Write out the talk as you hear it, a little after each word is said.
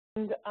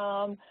And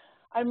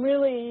I'm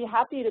really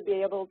happy to be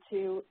able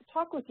to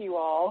talk with you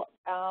all.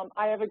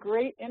 I have a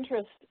great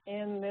interest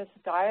in this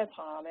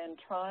diatom and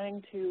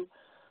trying to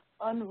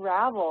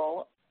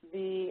unravel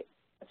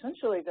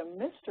essentially the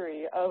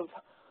mystery of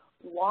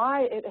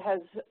why it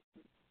has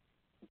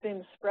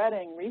been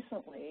spreading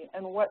recently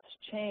and what's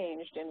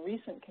changed in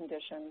recent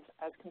conditions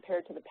as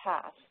compared to the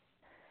past.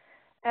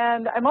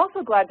 And I'm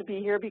also glad to be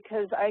here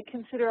because I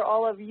consider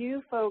all of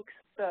you folks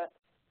the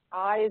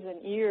eyes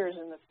and ears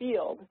in the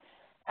field.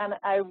 And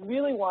I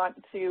really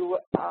want to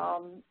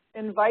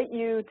invite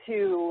you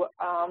to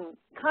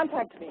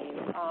contact me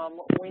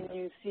when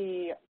you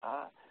see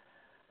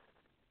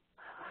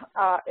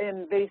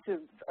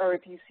invasive, or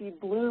if you see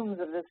blooms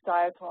of this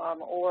diatom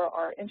or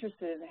are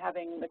interested in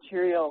having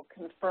material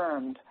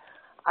confirmed.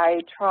 I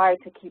try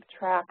to keep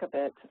track of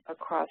it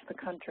across the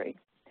country.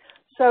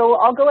 So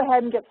I'll go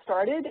ahead and get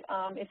started.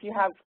 If you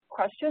have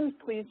questions,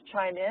 please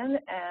chime in,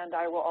 and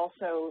I will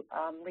also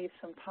leave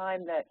some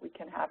time that we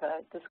can have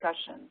a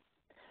discussion.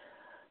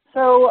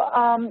 So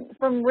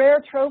from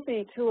rare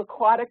trophy to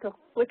aquatic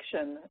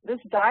affliction, this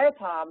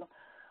diatom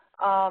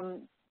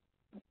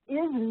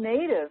is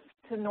native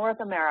to North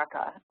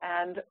America,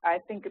 and I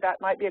think that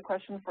might be a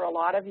question for a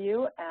lot of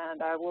you,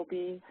 and I will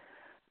be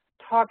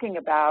talking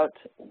about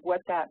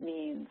what that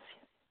means.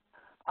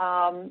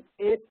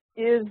 It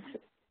is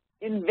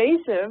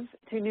invasive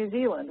to New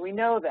Zealand. We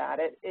know that.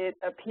 It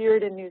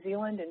appeared in New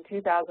Zealand in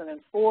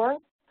 2004.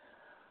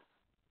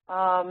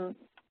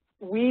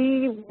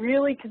 We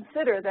really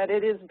consider that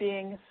it is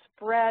being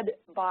spread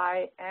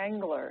by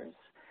anglers.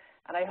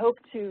 And I hope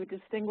to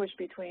distinguish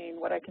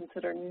between what I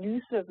consider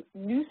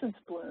nuisance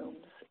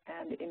blooms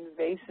and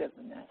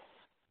invasiveness.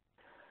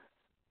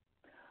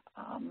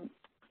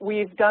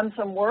 We've done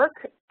some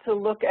work to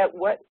look at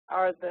what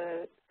are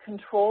the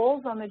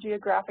controls on the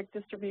geographic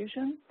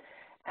distribution.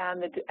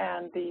 And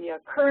the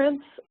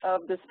occurrence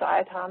of this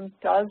diatom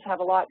does have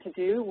a lot to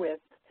do with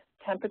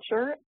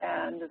temperature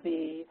and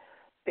the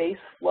base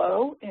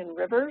flow in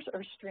rivers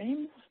or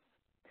streams.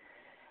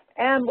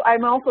 And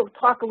I'm also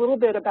talk a little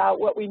bit about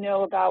what we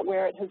know about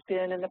where it has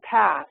been in the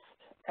past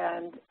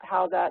and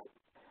how that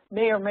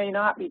may or may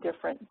not be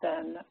different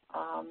than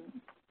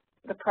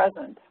the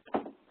present.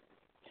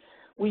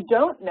 We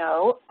don't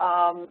know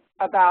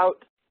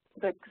about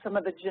some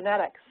of the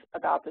genetics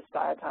about this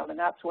diatom, and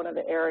that's one of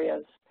the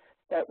areas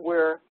that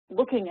we're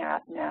looking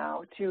at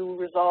now to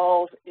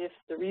resolve if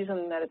the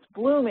reason that it's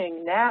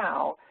blooming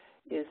now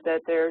is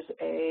that there's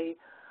a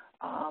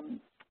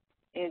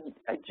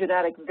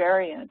genetic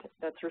variant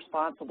that's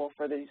responsible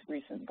for these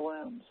recent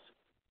blooms.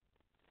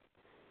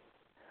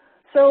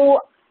 So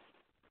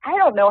I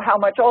don't know how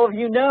much all of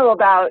you know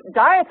about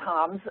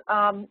diatoms,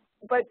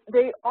 but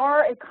they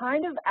are a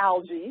kind of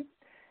algae,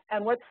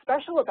 and what's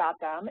special about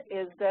them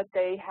is that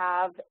they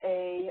have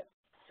a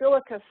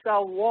silica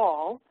cell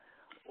wall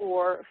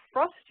or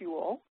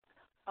frustule.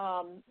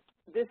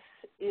 This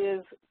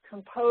is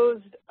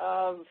composed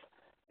of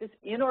this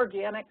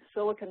inorganic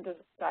silicon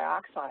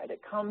dioxide.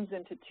 It comes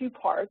into two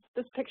parts.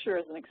 This picture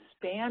is an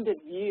expanded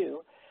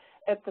view.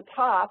 At the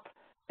top,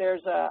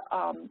 there's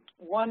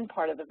one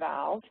part of the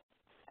valve,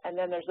 and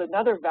then there's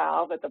another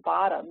valve at the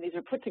bottom. These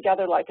are put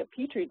together like a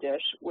petri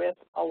dish with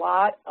a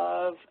lot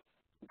of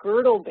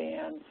girdle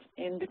bands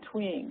in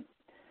between.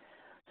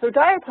 So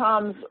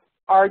diatoms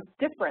are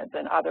different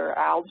than other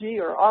algae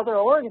or other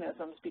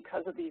organisms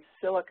because of these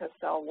silica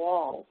cell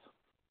walls.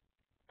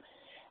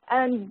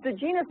 And the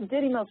genus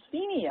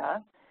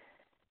Didymospenia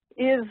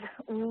is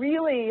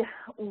really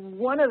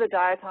one of the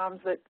diatoms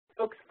that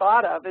folks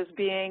thought of as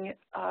being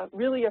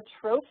really a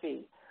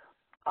trophy.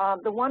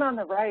 The one on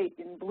the right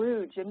in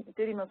blue,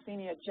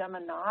 Didymospenia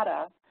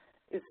geminata,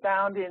 is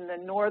found in the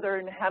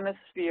northern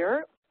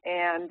hemisphere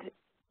and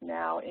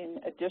now in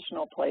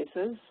additional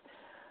places.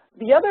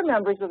 The other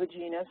members of the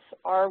genus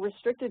are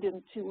restricted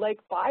into Lake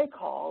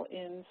Baikal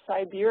in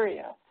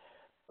Siberia.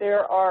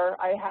 There are,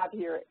 I have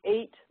here,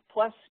 8+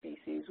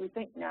 species. We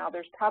think now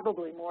there's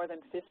probably more than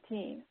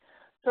 15.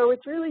 So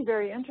it's really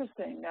very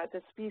interesting that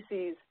the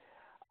species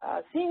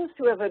seems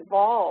to have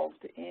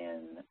evolved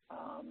in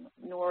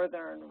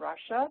northern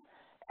Russia,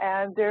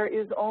 and there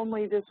is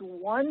only this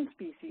one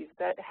species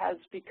that has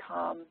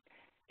become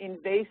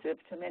invasive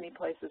to many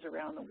places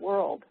around the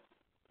world.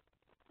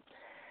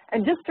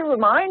 And just to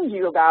remind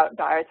you about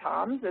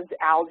diatoms as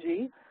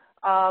algae,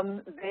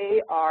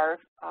 they are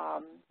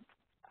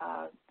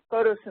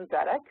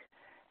photosynthetic,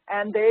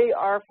 and they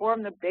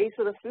form the base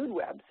of the food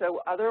web.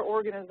 So other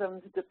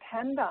organisms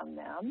depend on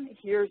them.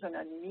 Here's an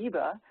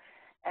amoeba,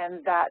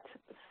 and that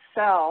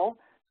cell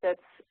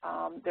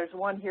there's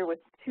one here with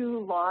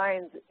 2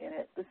 lines in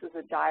it. This is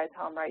a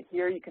diatom right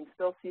here. You can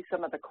still see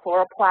some of the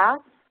chloroplasts,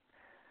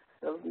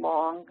 those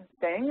long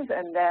things,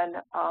 and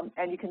then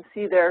and you can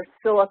see their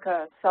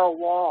silica cell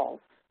walls.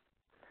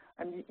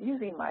 I'm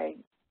using my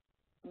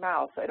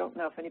mouse. I don't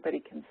know if anybody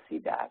can see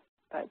that,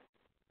 but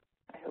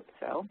I hope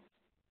so.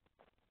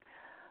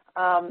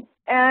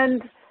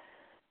 And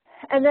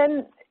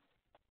then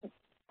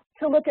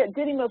to look at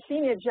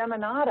Didymospenia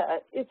geminata,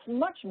 it's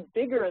much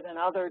bigger than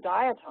other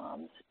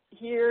diatoms.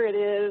 here it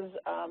is,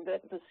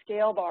 the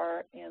scale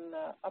bar in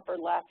the upper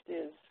left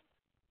is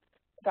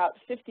about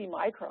 50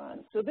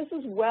 microns. So this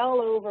is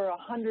well over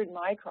 100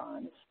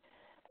 microns.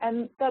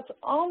 And that's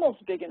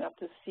almost big enough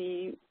to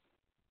see.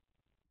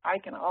 I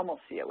can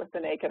almost see it with the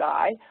naked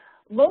eye.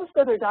 Most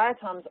other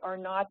diatoms are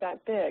not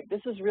that big.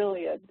 This is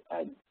really a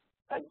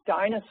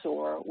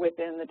dinosaur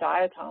within the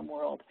diatom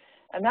world.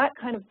 And that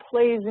kind of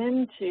plays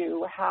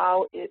into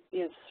how it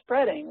is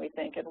spreading, we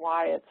think, and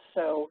why it's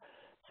so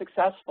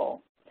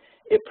successful.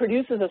 It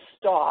produces a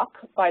stalk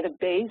by the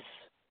base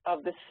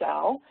of the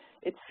cell.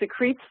 It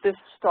secretes this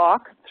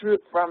stalk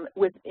from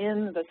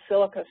within the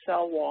silica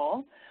cell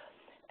wall.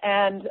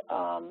 And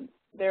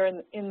they're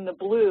in the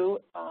blue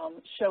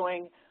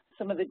showing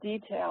some of the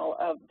detail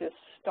of this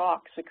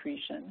stalk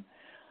secretion.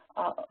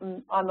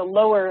 On the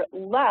lower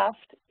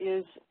left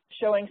is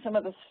showing some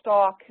of the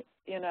stalk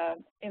in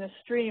a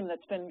stream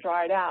that's been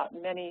dried out.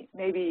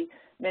 Maybe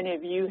many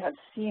of you have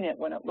seen it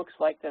when it looks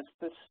like this.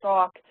 The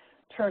stalk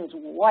turns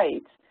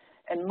white,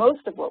 and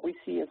most of what we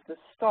see is the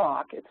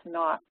stalk. It's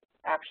not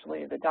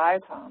actually the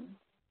diatom.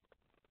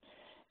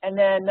 And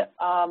then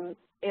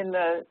in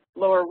the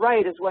lower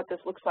right is what this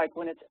looks like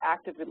when it's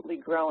actively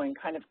growing,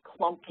 kind of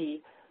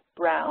clumpy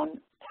brown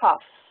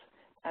tufts.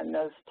 And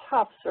those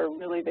tufts are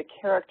really the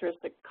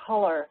characteristic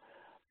color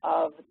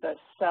of the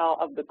cell,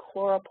 of the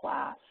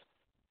chloroplast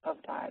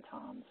of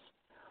diatoms.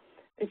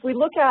 If we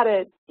look at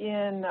it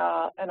in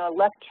an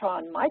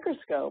electron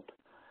microscope,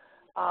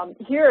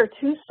 here are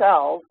two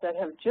cells that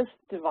have just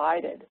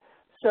divided.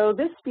 So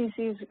this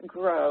species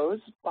grows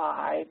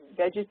by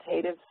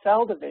vegetative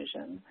cell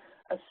division.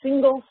 A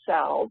single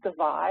cell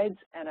divides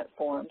and it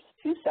forms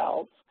two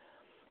cells.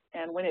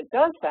 And when it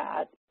does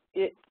that,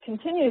 it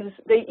continues,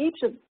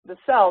 each of the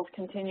cells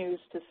continues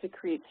to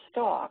secrete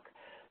stalk.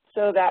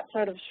 So that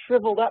sort of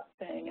shriveled up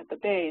thing at the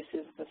base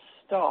is the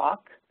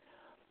stalk.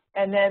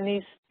 And then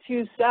these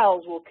two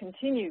cells will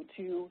continue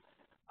to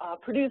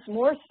produce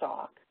more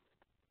stalk.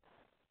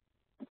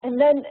 And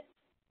then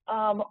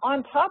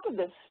on top of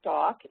this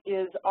stalk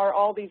are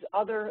all these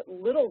other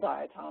little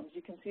diatoms.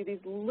 You can see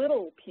these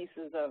little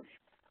pieces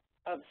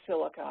of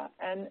silica.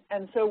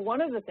 And so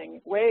one of the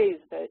ways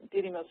that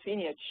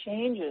Didymospenia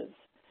changes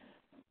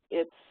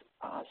its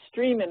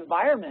stream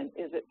environment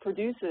is it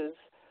produces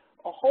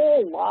a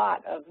whole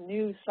lot of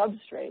new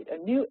substrate, a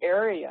new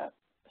area,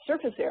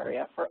 surface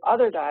area for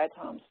other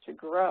diatoms to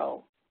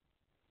grow.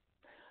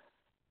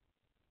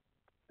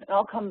 And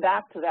I'll come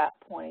back to that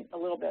point a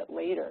little bit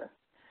later.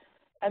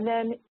 And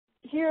then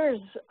here's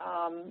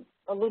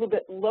a little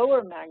bit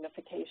lower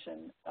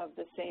magnification of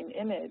the same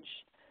image,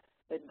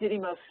 the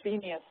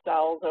Didymospenia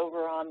cells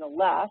over on the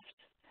left,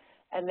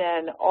 and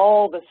then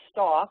all the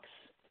stalks,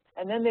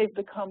 and then they've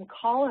become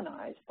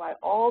colonized by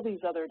all these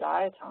other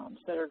diatoms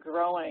that are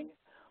growing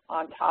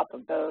on top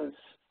of those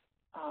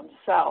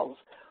cells.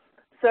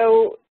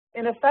 So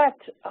in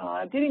effect,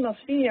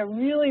 Didymospenia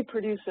really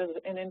produces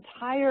an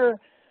entire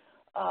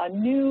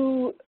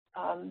new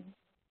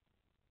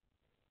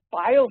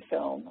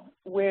biofilm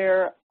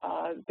where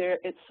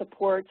it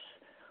supports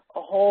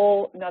a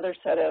whole another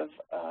set of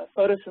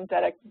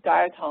photosynthetic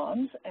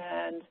diatoms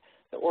and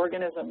the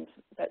organisms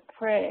that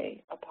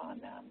prey upon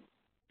them.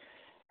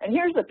 And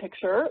here's a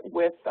picture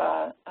with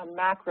a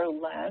macro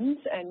lens,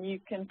 and you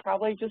can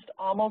probably just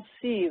almost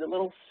see the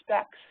little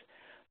specks.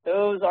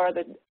 Those are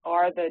the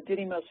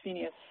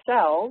Didymospenia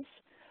cells.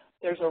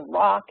 There's a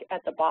rock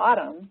at the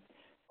bottom.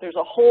 There's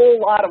a whole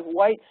lot of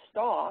white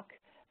stalk,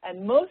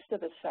 and most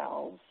of the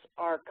cells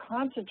are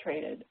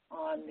concentrated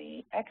on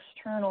the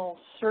external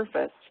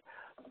surface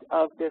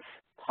of this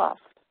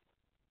tuft.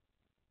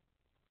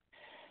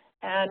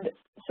 And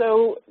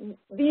so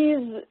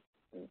these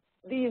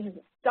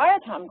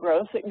diatom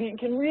growths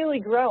can really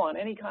grow on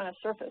any kind of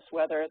surface,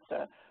 whether it's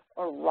a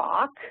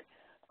rock,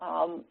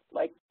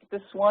 like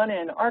this one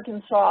in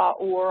Arkansas,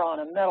 or on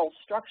a metal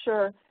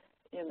structure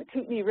in the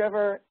Kootenai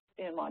River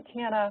in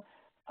Montana.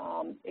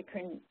 It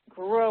can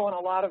grow in a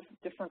lot of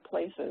different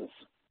places.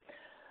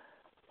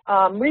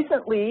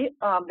 Recently,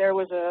 there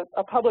was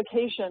a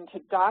publication to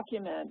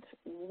document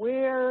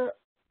where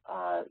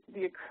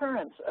the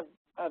occurrence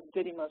of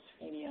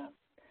Didymospenia.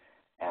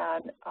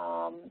 And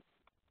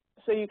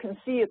so you can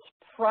see it's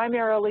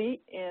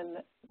primarily in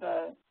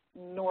the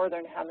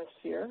northern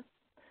hemisphere.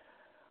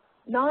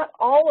 Not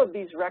all of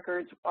these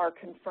records are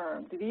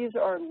confirmed. These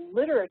are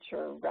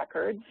literature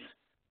records.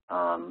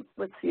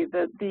 Let's see,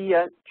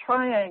 the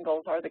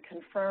triangles are the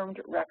confirmed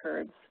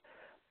records.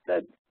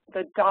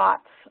 The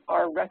dots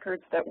are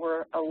records that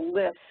were a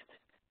list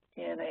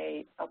in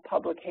a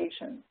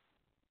publication.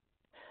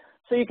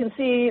 So you can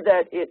see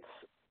that it's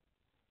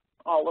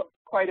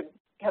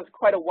has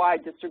quite a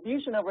wide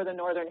distribution over the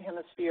northern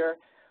hemisphere.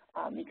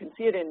 You can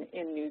see it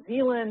in New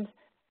Zealand.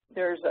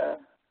 There's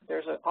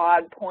an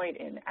odd point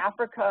in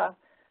Africa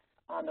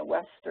on the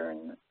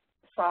western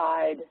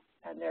side,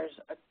 and there's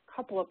a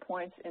couple of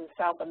points in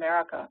South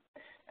America.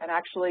 And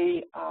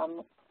actually,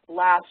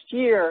 last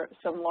year,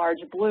 some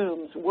large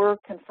blooms were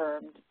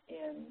confirmed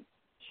in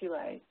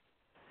Chile.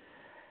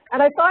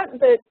 And I thought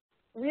that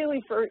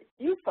really for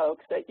you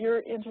folks that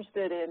you're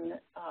interested in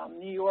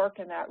New York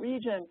and that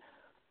region,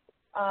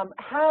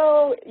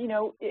 how,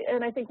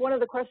 and I think one of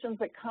the questions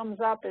that comes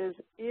up is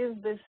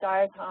this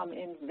diatom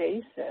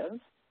invasive?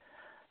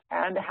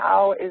 And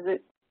how is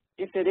it,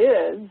 if it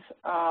is,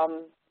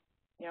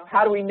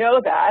 how do we know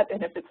that?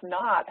 And if it's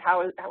not,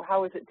 how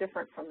is it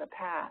different from the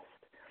past?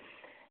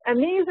 And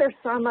these are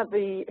some of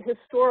the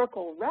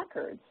historical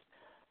records.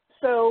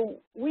 So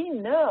we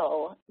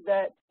know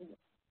that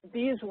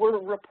these were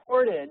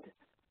reported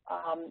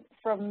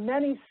from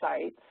many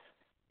sites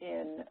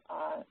in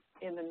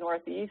the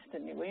Northeast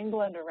and New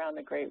England, around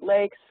the Great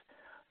Lakes,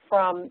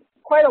 from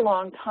quite a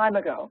long time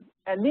ago.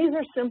 And these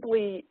are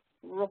simply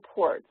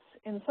reports.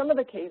 In some of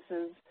the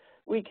cases,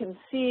 we can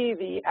see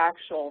the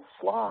actual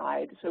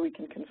slide, so we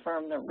can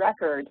confirm the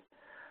record.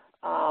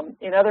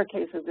 In other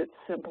cases, it's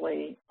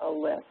simply a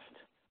list.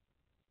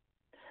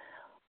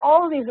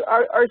 All of these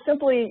are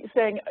simply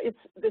saying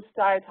this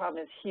diatom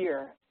is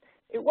here.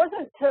 It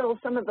wasn't until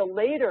some of the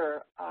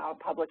later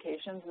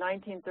publications,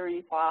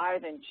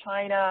 1935 in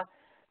China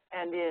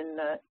and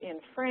in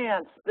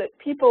France, that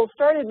people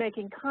started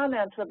making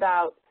comments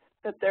about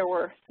that there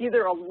were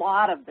either a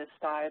lot of this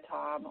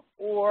diatom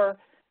or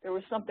there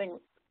was something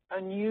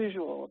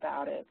unusual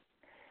about it.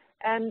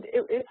 And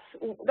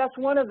that's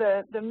one of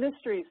the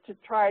mysteries, to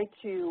try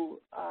to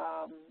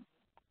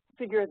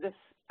figure this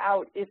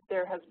out, if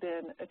there has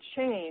been a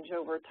change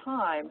over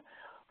time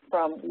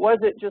from was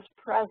it just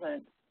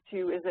present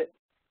to is it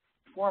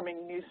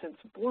forming nuisance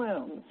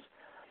blooms.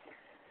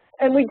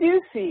 And we do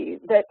see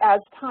that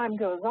as time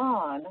goes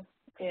on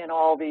in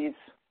all these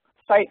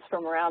sites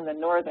from around the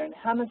northern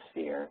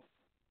hemisphere,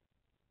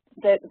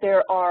 that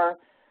there are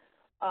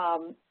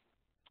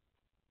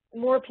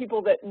more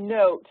people that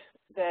note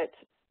that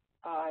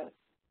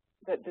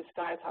that this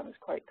diatom is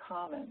quite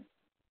common.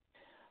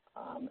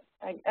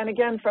 And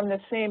again, from the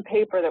same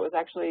paper that was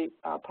actually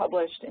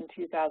published in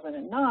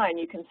 2009,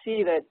 you can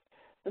see that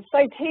the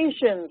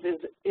citations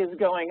is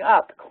going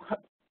up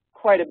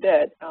quite a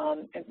bit,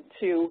 and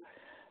to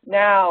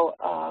now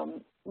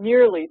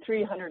nearly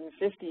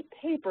 350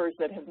 papers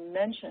that have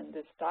mentioned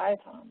this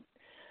diatom.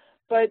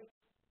 But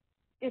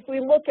if we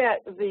look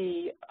at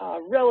the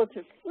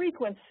relative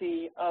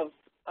frequency of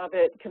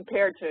it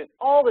compared to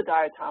all the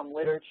diatom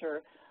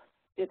literature,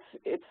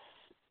 it's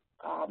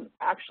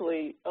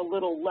actually a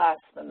little less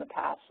than the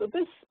past. So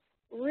this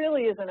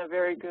really isn't a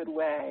very good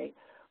way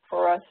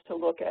for us to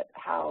look at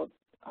how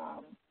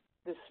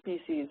this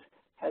species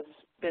has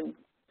been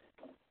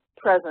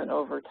present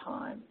over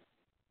time.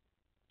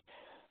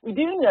 We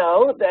do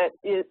know that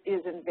it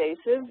is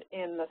invasive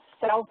in the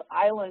South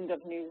Island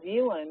of New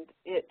Zealand.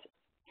 It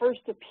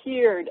first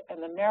appeared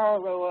in the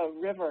Mararoa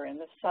River in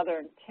the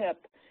southern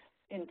tip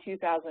in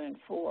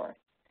 2004.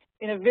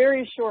 In a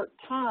very short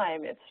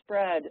time, it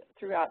spread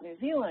throughout New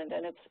Zealand,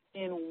 and it's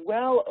in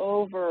well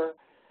over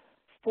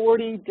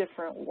 40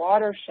 different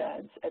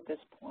watersheds at this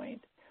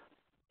point.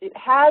 It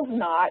has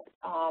not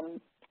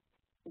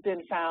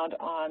been found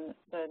on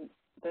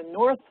the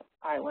North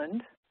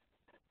Island.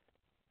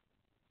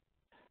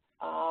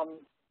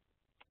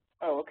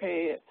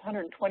 It's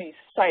 120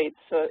 sites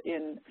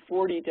in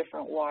 40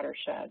 different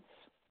watersheds.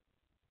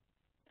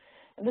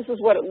 And this is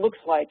what it looks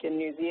like in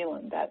New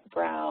Zealand, that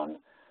brown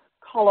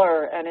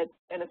color, and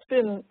it's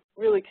been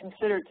really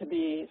considered to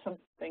be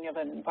something of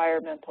an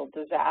environmental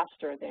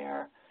disaster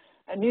there.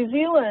 And New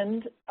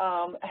Zealand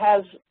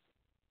has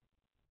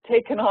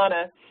taken on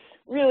a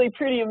really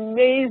pretty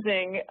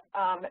amazing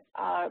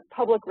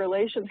public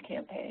relations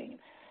campaign,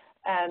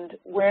 and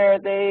where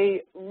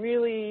they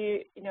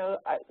really,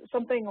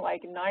 something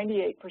like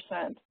 98%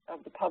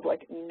 of the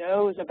public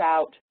knows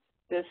about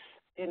this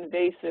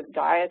invasive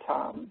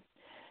diatom,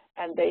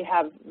 and they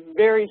have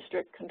very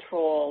strict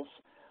controls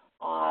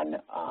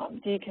on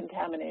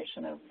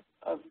decontamination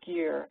of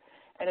gear.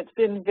 And it's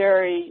been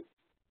very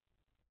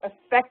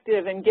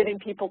effective in getting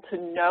people to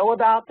know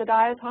about the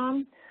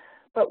diatom.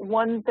 But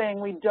one thing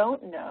we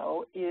don't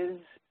know is,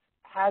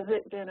 has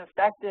it been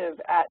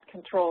effective at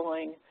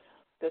controlling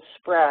the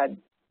spread?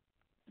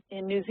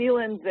 In New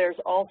Zealand, there's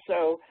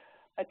also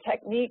a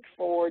technique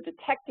for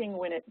detecting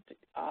when it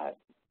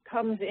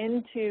comes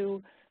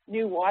into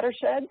new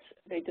watersheds.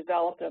 They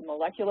developed a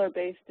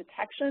molecular-based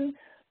detection.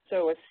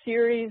 So a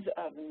series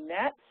of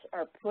nets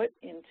are put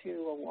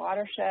into a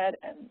watershed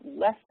and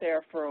left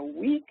there for a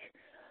week.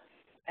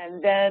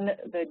 And then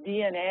the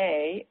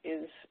DNA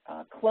is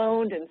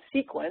cloned and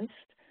sequenced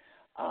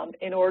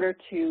in order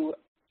to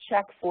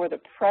check for the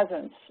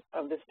presence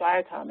of this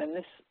diatom. And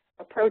this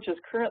approach is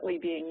currently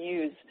being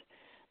used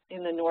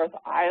in the North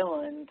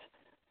Island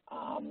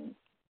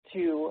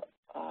to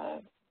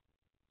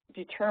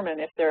determine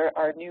if there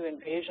are new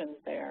invasions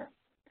there.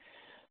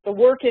 The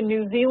work in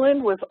New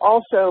Zealand was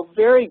also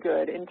very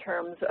good in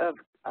terms of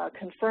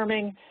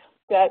confirming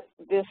that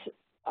this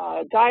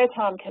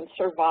diatom can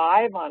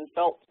survive on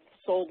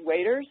felt-soled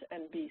waders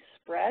and be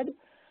spread.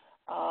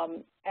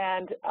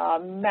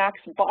 Max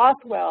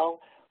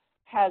Bothwell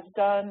has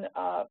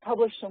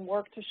published some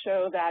work to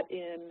show that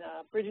in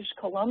British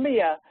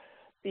Columbia,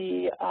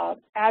 the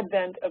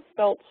advent of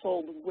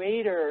felt-soled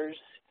waders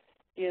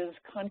is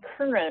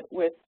concurrent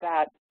with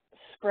that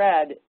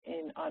spread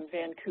on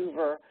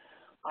Vancouver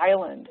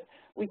Island.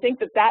 We think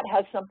that that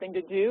has something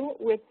to do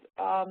with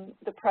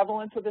the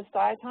prevalence of this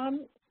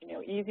diatom. You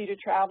know, easy to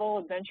travel,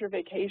 adventure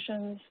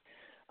vacations.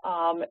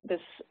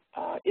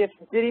 If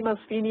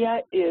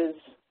Didymospenia is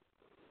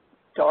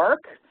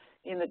dark,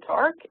 in the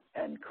dark,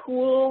 and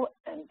cool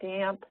and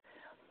damp,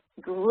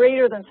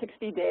 greater than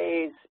 60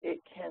 days,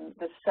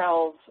 the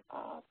cells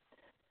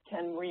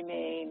can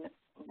remain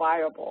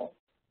viable.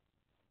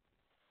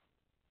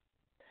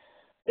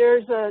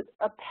 There's a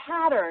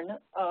pattern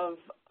of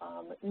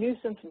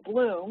nuisance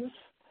blooms.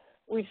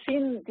 We've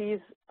seen these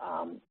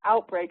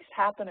outbreaks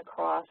happen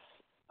across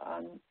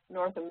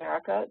North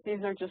America.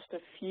 These are just a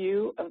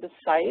few of the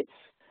sites.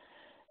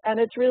 And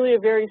it's really a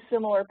very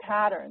similar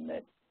pattern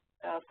that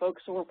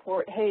folks will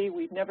report, hey,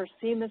 we've never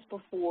seen this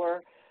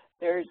before.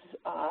 There's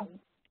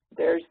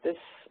this,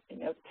 you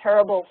know,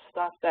 terrible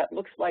stuff that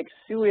looks like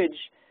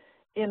sewage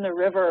in the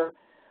river.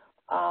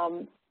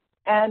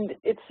 And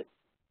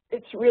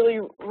it's really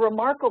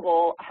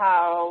remarkable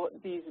how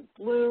these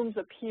blooms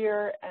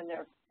appear, and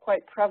they're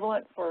quite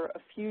prevalent for a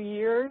few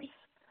years.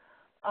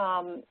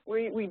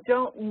 We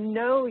don't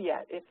know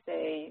yet if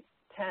they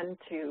tend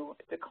to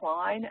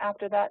decline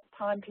after that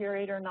time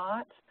period or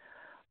not.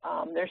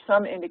 There's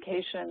some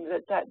indication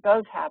that that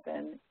does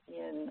happen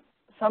in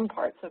some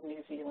parts of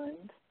New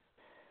Zealand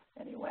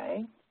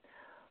anyway.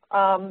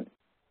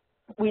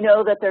 We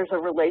know that there's a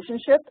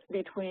relationship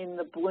between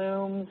the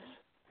blooms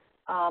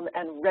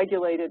and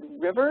regulated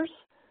rivers,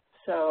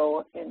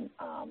 so in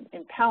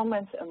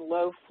impoundments and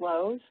low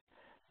flows.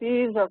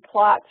 These are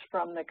plots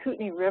from the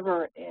Kootenai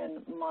River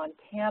in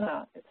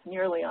Montana. It's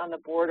nearly on the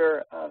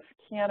border of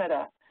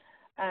Canada.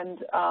 And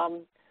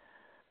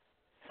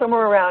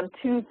somewhere around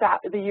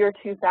the year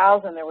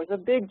 2000, there was a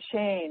big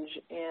change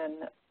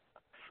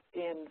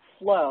in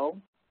flow.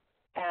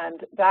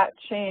 And that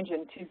change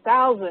in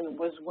 2000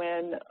 was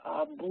when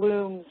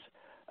blooms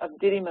of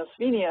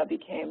Didymospenia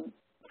became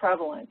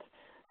prevalent.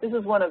 This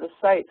is one of the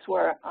sites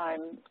where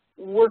I'm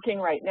working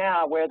right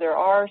now, where there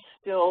are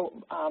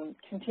still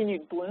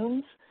continued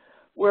blooms,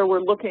 where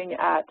we're looking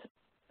at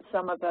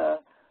some of the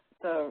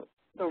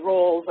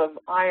roles of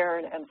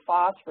iron and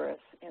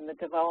phosphorus in the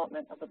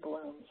development of the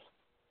blooms.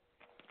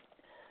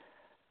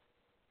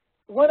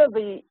 One of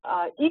the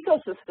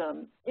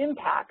ecosystem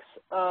impacts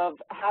of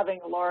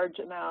having a large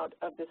amount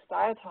of this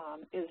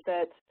diatom is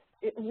that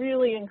it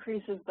really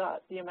increases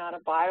the amount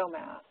of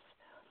biomass.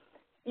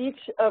 Each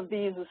of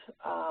the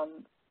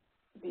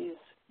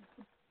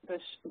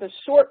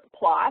short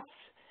plots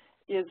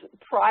is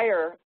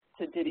prior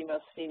to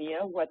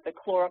Didymospenia, what the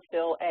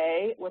chlorophyll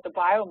A, what the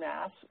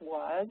biomass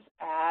was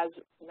as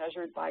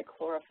measured by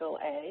chlorophyll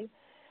A,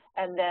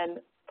 and then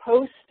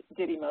post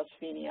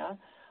Didymospenia,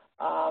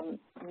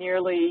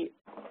 nearly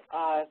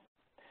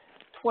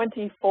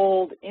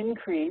 20-fold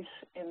increase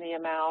in the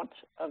amount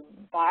of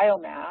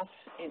biomass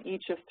in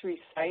each of 3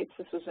 sites.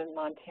 This was in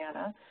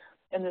Montana.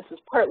 And this is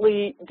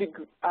partly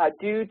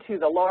due to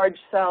the large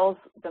cells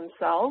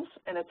themselves,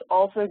 and it's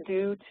also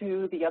due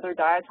to the other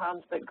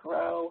diatoms that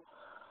grow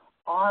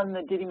on the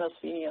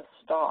Didymospenia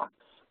stalks.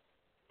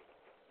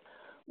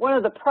 One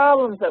of the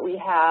problems that we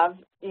have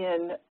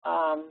in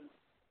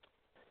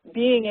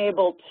being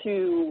able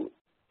to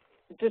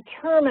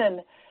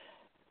determine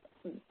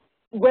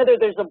whether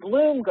there's a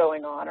bloom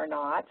going on or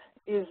not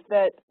is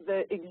that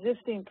the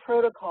existing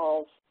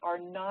protocols are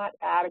not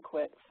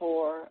adequate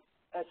for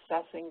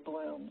assessing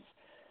blooms.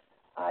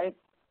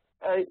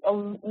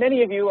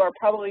 Many of you are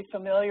probably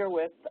familiar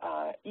with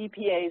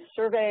EPA's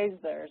surveys.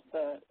 There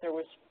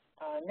was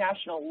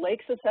National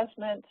Lakes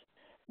Assessment,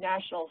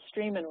 National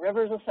Stream and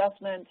Rivers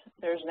Assessment.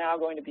 There's now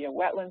going to be a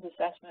wetlands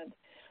assessment.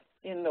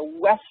 In the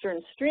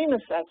Western Stream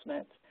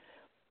Assessment,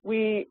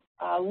 we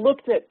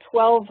looked at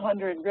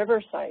 1,200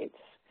 river sites.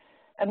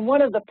 And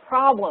one of the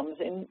problems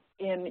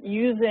in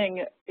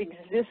using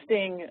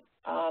existing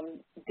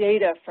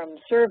data from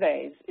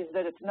surveys is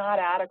that it's not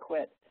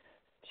adequate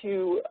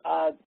to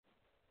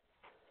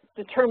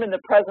determine the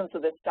presence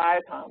of this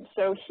diatom.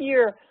 So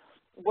here,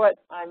 what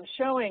I'm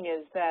showing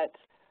is that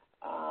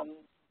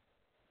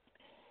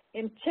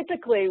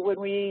typically when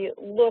we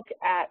look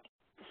at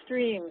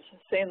streams,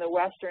 say in the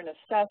Western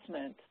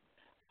assessment,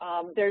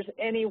 there's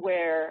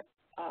anywhere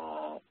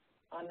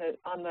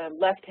on the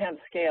left-hand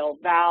scale,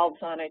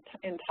 valves on an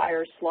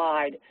entire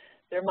slide.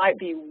 There might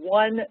be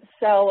 1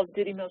 cell of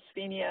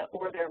Didymospenia,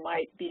 or there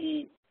might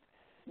be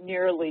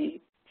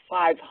nearly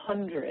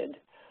 500.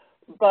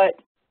 But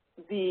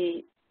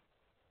the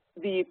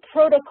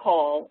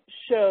protocol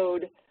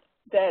showed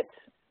that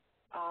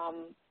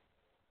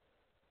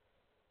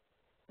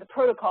the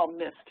protocol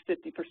missed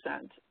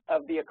 50%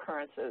 of the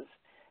occurrences,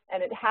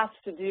 and it has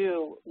to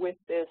do with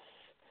this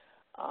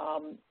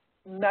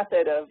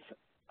method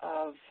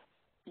of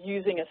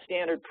using a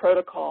standard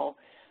protocol,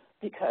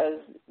 because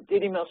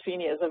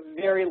Didymospenia is a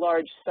very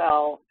large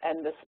cell,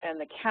 and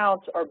the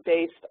counts are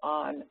based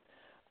on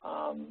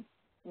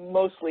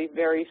mostly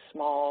very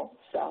small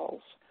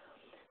cells.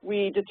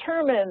 we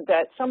determined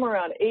that somewhere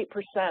around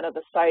 8% of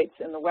the sites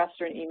in the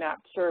Western EMAP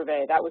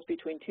survey, that was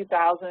between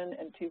 2000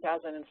 and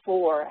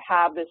 2004,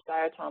 have this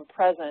diatom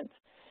present.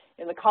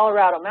 In the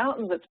Colorado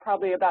Mountains, it's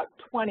probably about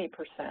 20%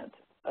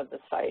 of the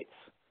sites.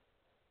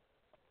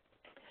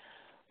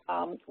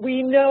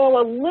 We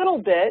know a little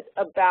bit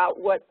about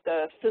what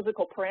the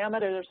physical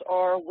parameters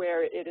are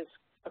where it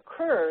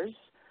occurs,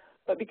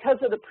 but because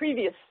of the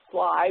previous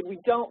slide, we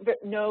don't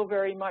know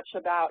very much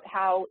about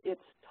how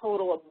its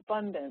total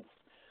abundance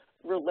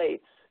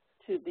relates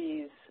to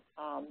these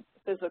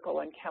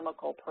physical and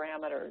chemical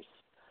parameters.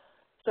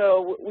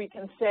 So we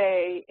can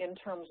say in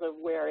terms of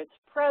where it's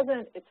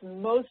present, it's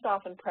most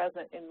often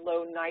present in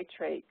low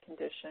nitrate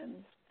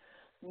conditions,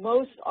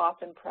 most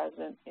often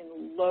present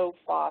in low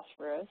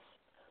phosphorus.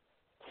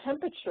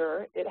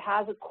 Temperature, it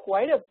has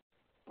quite a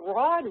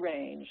broad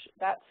range.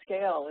 That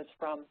scale is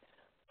from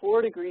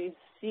 4 degrees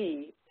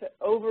C to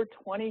over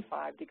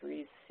 25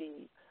 degrees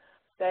C.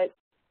 That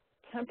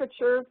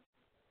temperature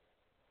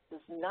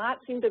does not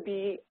seem to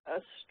be a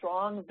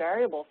strong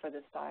variable for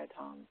this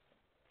diatom.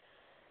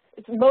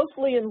 It's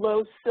mostly in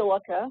low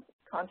silica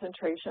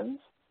concentrations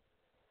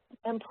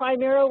and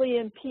primarily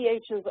in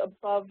pHs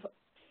above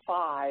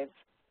 5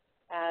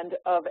 and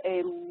of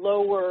a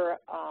lower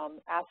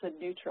acid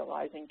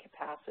neutralizing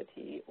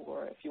capacity,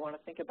 or if you want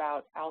to think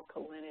about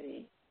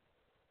alkalinity.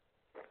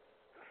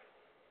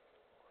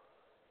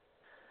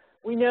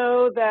 We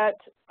know that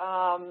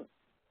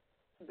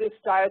this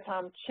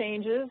diatom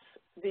changes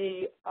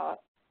the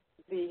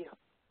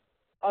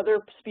other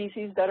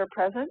species that are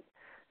present.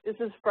 This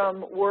is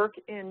from work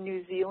in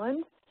New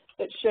Zealand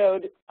that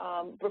showed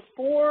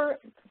before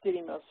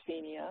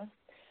Didymospenia,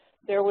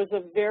 there was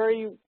a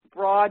very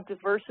broad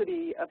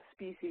diversity of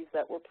species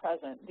that were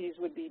present. These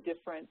would be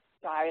different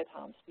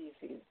diatom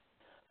species.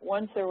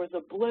 Once there was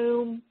a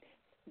bloom,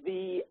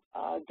 the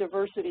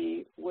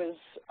diversity was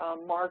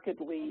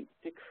markedly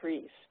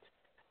decreased.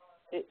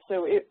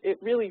 So it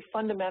really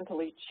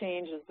fundamentally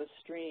changes the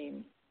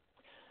stream.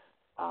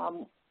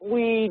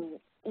 We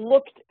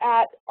looked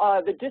at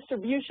the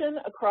distribution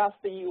across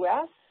the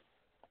U.S.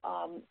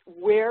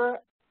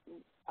 Where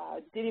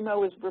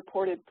Didymo is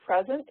reported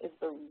present is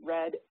the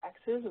red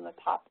X's in the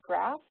top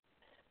graph.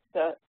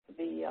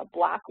 The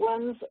black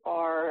ones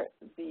are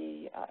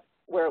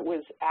where it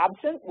was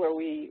absent, where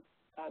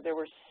there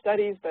were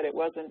studies but it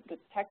wasn't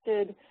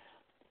detected.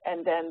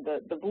 And then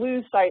the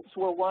blue sites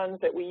were ones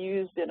that we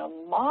used in a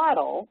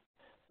model,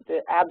 the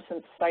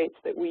absent sites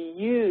that we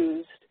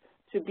used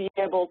to be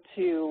able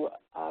to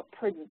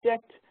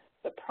predict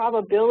the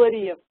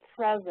probability of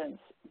presence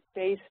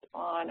based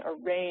on a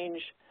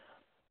range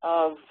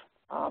of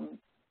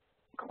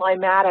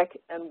climatic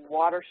and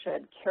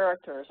watershed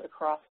characters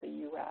across the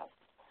U.S.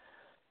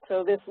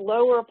 So this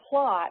lower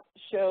plot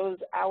shows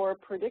our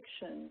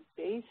prediction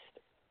based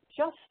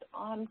just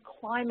on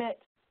climate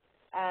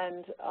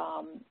and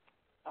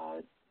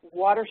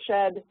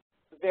watershed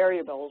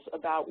variables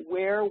about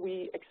where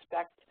we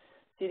expect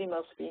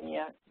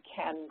Didymospenia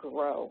can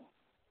grow.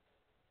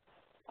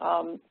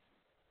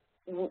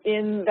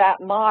 In that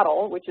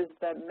model, which is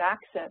the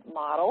Maxent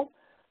model,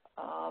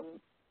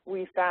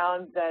 we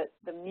found that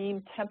the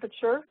mean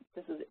temperature,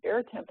 this is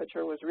air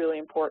temperature, was really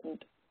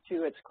important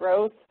to its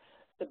growth.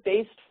 The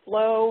based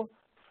flow,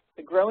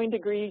 the growing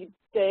degree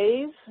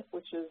days,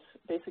 which is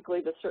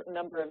basically the certain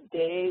number of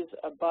days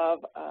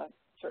above a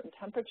certain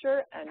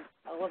temperature, and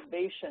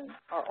elevation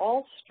are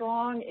all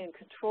strong in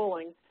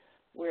controlling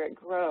where it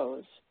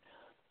grows.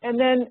 And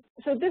then,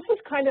 so this is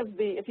kind of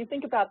the, if you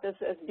think about this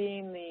as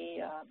being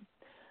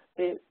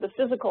the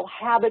physical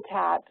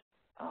habitat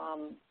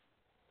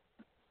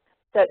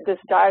that this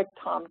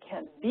diatom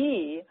can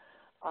be,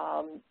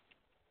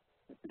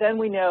 then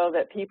we know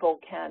that people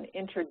can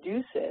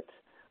introduce it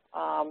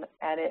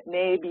and it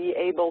may be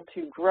able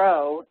to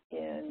grow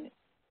in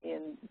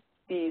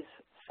these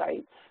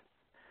sites.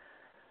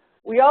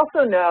 We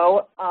also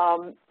know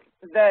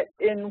that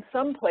in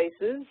some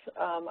places,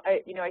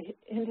 I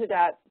hinted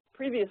at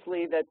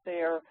previously that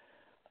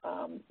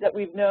that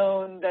we've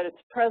known that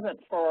it's present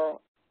for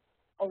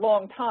a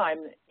long time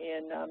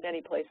in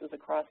many places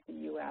across the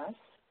U.S.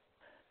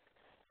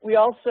 We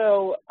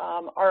also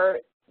are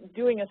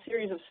doing a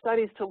series of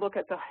studies to look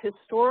at the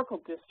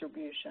historical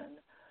distribution.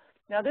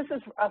 Now, this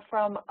is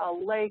from a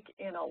lake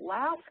in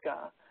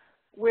Alaska,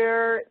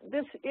 where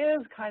this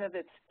is kind of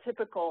its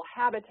typical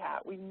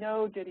habitat. We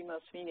know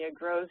Didymospenia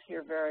grows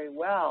here very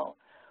well,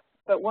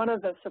 but one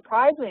of the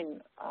surprising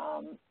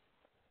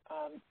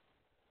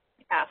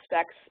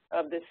aspects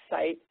of this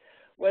site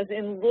was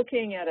in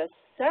looking at a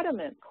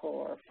sediment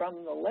core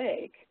from the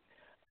lake.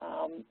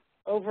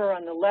 Over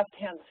on the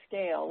left-hand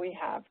scale, we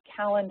have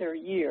calendar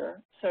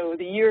year, so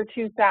the year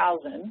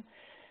 2000,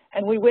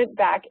 and we went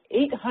back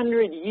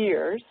 800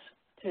 years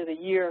to the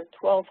year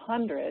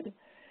 1200,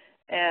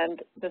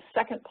 and the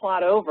second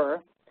plot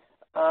over,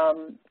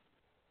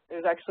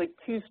 there's actually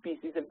two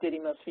species of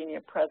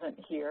Didymospenia present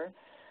here.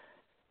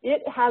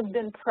 It has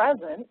been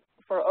present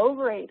for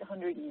over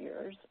 800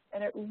 years,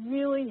 and it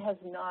really has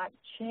not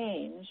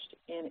changed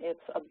in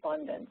its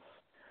abundance.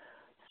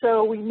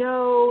 So we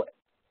know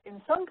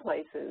in some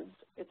places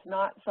it's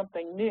not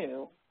something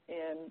new.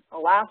 In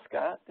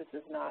Alaska, this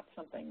is not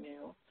something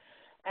new.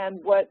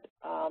 And what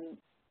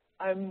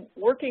I'm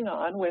working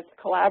on with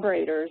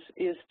collaborators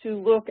is to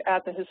look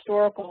at the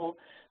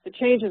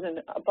changes in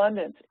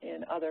abundance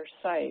in other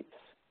sites.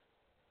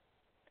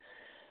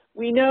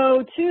 We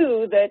know,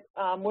 too, that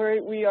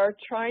we are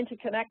trying to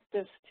connect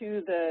this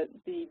to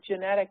the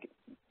genetic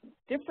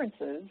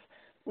differences.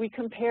 We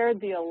compared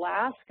the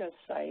Alaska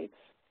sites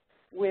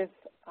with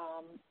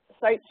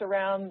sites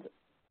around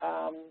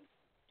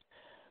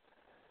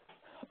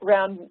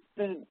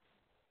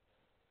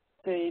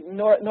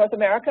North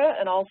America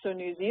and also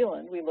New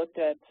Zealand. We looked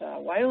at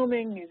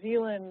Wyoming, New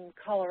Zealand,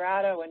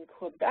 Colorado, and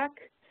Quebec.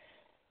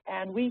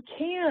 And we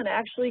can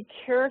actually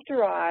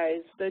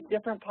characterize the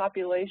different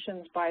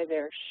populations by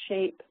their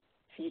shape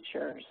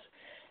features.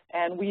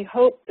 And we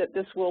hope that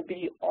this will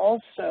be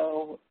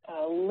also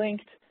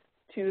linked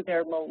to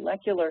their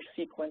molecular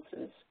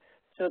sequences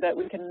so that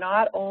we can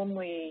not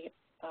only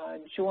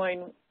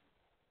join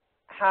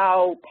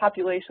how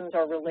populations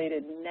are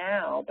related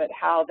now, but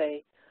how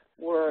they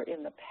were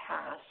in the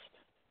past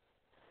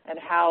and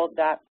how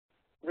that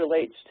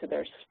relates to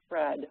their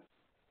spread.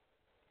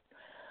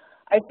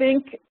 I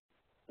think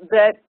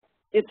that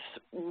it's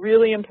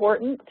really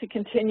important to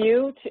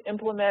continue to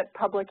implement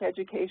public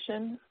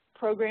education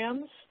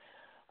programs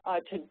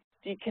to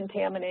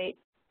decontaminate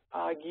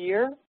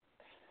gear.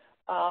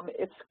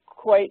 It's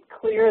quite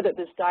clear that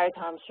this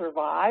diatom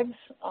survives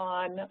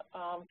on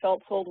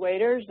felt-soled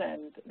waders,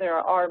 and there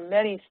are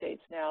many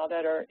states now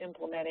that are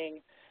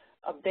implementing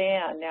a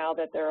ban now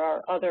that there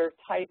are other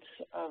types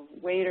of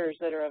waders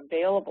that are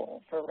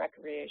available for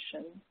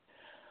recreation.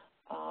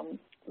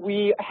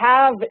 We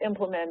have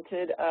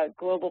implemented a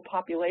global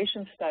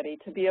population study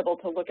to be able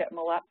to look at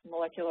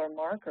molecular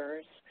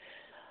markers.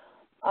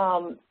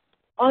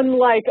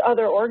 Unlike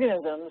other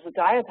organisms, the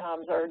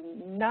diatoms are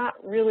not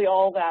really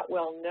all that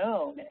well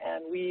known,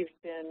 and we've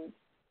been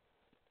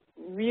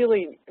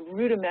really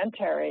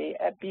rudimentary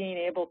at being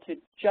able to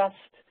just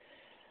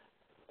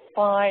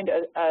find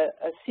a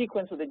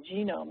sequence of the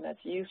genome that's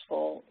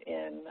useful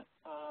in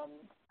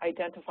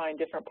identifying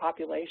different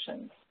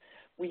populations.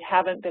 We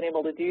haven't been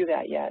able to do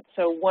that yet.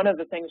 So one of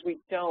the things we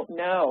don't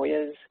know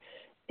is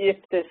if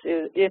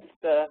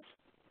the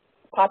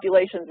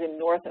populations in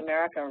North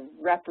America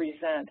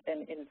represent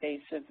an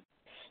invasive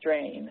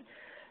strain.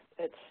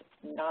 It's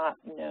not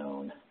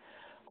known.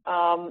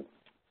 One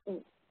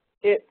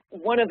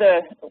of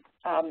the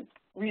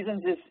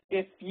reasons is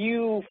if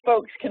you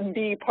folks can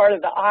be part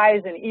of the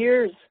eyes and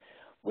ears,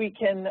 we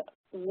can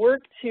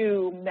work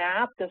to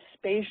map the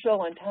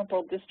spatial and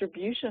temporal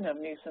distribution of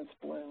nuisance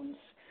blooms.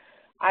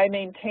 I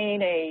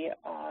maintain a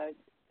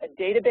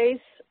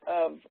database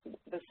of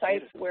the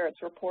sites where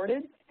it's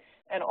reported,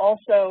 and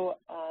also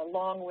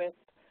along with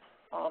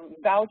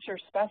voucher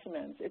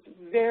specimens. It's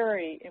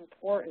very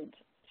important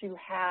to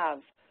have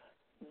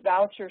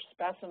voucher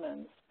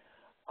specimens.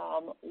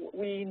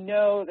 We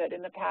know that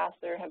in the past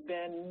there have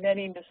been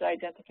many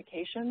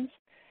misidentifications,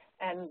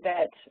 and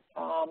that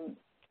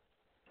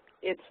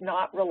it's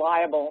not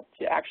reliable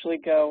to actually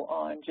go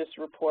on just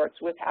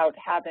reports without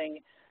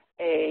having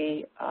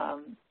a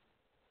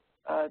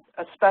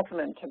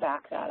specimen to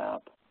back that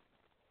up.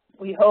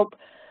 We hope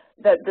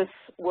that this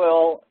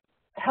will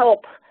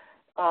help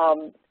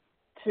to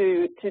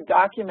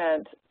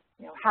document,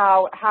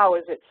 how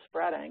is it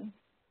spreading.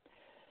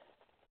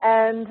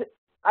 And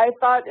I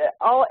thought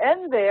I'll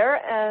end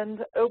there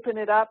and open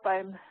it up.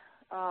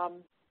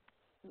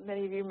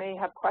 Many of you may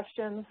have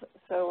questions,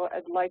 so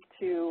I'd like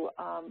to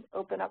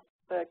open up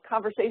the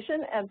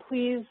conversation, and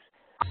please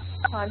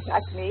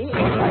contact me if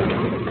I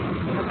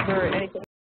can answer anything.